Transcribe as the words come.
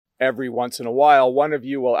Every once in a while, one of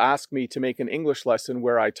you will ask me to make an English lesson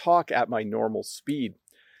where I talk at my normal speed.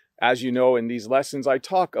 As you know, in these lessons, I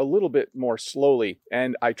talk a little bit more slowly,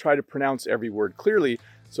 and I try to pronounce every word clearly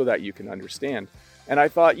so that you can understand. And I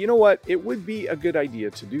thought, you know what, it would be a good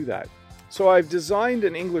idea to do that. So I've designed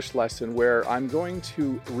an English lesson where I'm going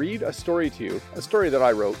to read a story to you, a story that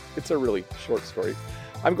I wrote. It's a really short story.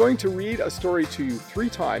 I'm going to read a story to you 3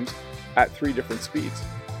 times at 3 different speeds.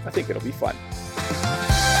 I think it'll be fun.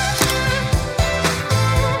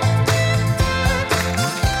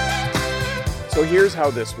 So here's how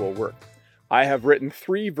this will work. I have written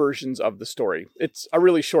 3 versions of the story. It's a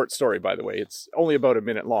really short story, by the way. It's only about a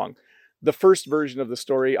minute long. The first version of the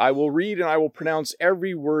story I will read and I will pronounce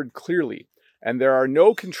every word clearly, and there are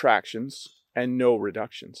no contractions and no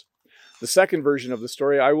reductions. The second version of the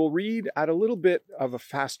story I will read at a little bit of a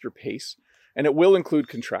faster pace, and it will include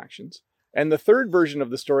contractions. And the third version of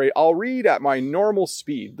the story I'll read at my normal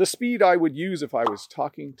speed, the speed I would use if I was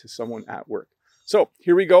talking to someone at work. So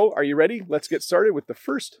here we go. Are you ready? Let's get started with the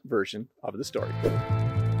first version of the story.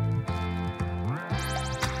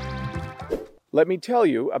 Let me tell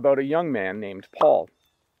you about a young man named Paul.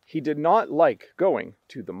 He did not like going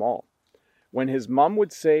to the mall. When his mom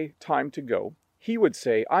would say, "Time to go," he would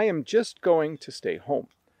say, "I am just going to stay home."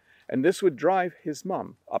 And this would drive his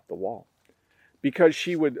mom up the wall. Because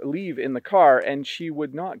she would leave in the car and she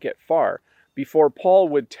would not get far before Paul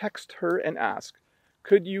would text her and ask,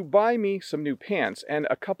 "Could you buy me some new pants and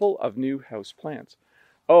a couple of new house plants?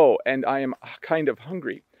 Oh, and I am kind of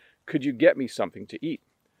hungry. Could you get me something to eat?"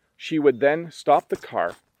 She would then stop the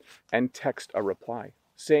car and text a reply,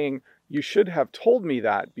 saying, "You should have told me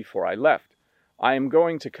that before I left. I am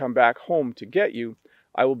going to come back home to get you.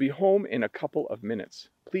 I will be home in a couple of minutes.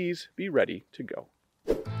 Please be ready to go."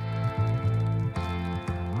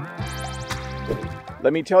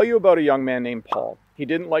 Let me tell you about a young man named Paul. He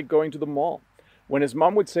didn't like going to the mall. When his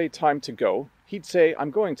mom would say, "Time to go," he'd say,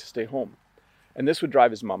 "I'm going to stay home." And this would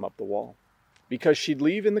drive his mom up the wall. Because she'd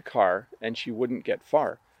leave in the car and she wouldn't get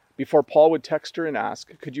far before Paul would text her and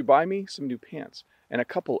ask, "Could you buy me some new pants and a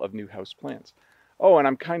couple of new house plants? Oh, and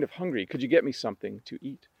I'm kind of hungry. Could you get me something to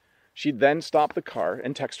eat?" She'd then stop the car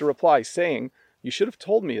and text a reply saying, "You should have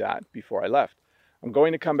told me that before I left. I'm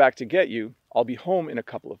going to come back to get you. I'll be home in a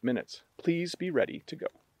couple of minutes. Please be ready to go."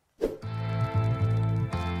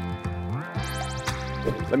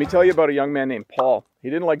 Let me tell you about a young man named Paul. He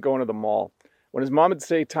didn't like going to the mall. When his mom would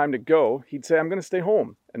say, "Time to go," he'd say, "I'm going to stay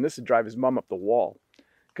home." And this would drive his mom up the wall.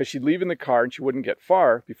 Because she'd leave in the car and she wouldn't get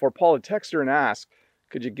far before Paul would text her and ask,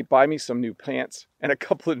 "Could you buy me some new pants and a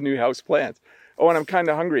couple of new house plants? Oh, and I'm kind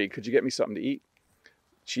of hungry. Could you get me something to eat?"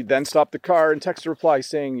 She'd then stop the car and text a reply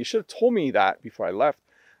saying, "You should have told me that before I left.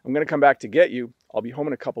 I'm going to come back to get you. I'll be home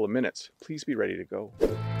in a couple of minutes. Please be ready to go."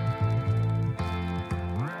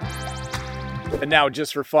 And now,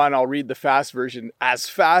 just for fun, I'll read the fast version as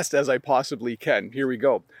fast as I possibly can. Here we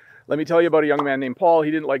go. Let me tell you about a young man named Paul. He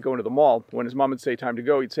didn't like going to the mall. When his mom would say, "Time to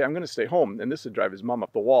go," he'd say, "I'm going to stay home." And this would drive his mom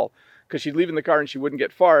up the wall. Because she'd leave in the car and she wouldn't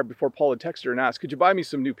get far before Paul would text her and ask, "Could you buy me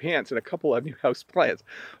some new pants and a couple of new house plants?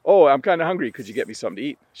 Oh, I'm kind of hungry. Could you get me something to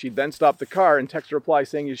eat?" She'd then stop the car and text a reply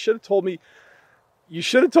saying, "You should have told me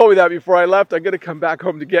that before I left. I'm going to come back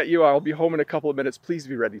home to get you. I'll be home in a couple of minutes. Please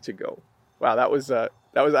be ready to go." Wow, that was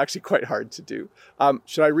actually quite hard to do.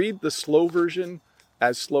 Should I read the slow version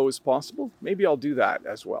as slow as possible? Maybe I'll do that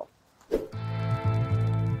as well.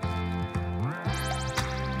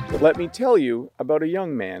 Let me tell you about a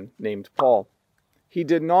young man named Paul. He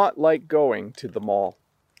did not like going to the mall.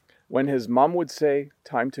 When his mom would say,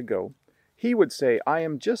 "Time to go," he would say, "I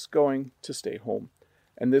am just going to stay home."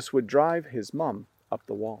 And this would drive his mom up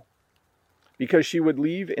the wall. Because she would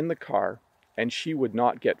leave in the car and she would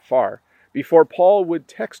not get far before Paul would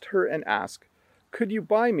text her and ask, "Could you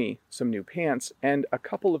buy me some new pants and a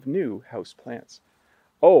couple of new house plants?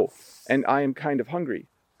 Oh, and I am kind of hungry.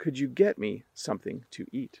 Could you get me something to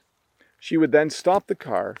eat?" She would then stop the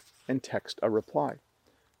car and text a reply,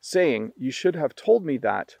 saying, "You should have told me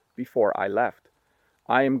that before I left.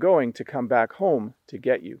 I am going to come back home to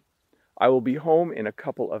get you. I will be home in a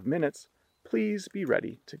couple of minutes. Please be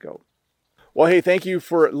ready to go." Well, hey, thank you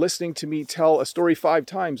for listening to me tell a story 5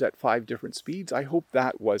 times at 5 different speeds. I hope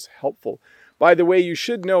that was helpful. By the way, you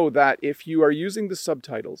should know that if you are using the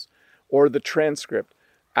subtitles or the transcript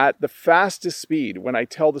at the fastest speed, when I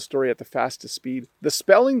tell the story at the fastest speed, the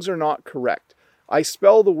spellings are not correct. I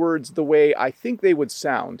spell the words the way I think they would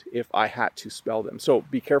sound if I had to spell them. So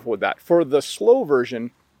be careful with that. For the slow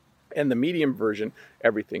version and the medium version,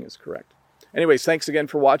 everything is correct. Anyways, thanks again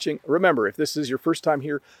for watching. Remember, if this is your first time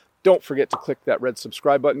here, don't forget to click that red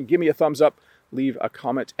subscribe button. Give me a thumbs up. leave a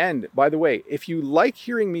comment. And by the way, if you like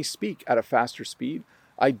hearing me speak at a faster speed,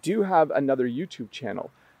 I do have another YouTube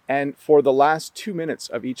channel. And for the last 2 minutes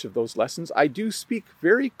of each of those lessons, I do speak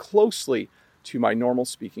very closely to my normal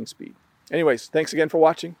speaking speed. Anyways, thanks again for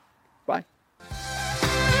watching. Bye.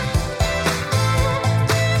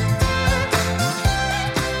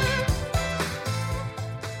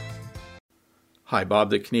 Hi, Bob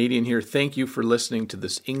the Canadian here. Thank you for listening to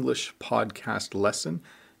this English podcast lesson.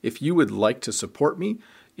 If you would like to support me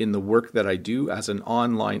in the work that I do as an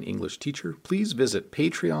online English teacher, please visit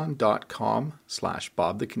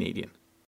patreon.com/BobTheCanadian.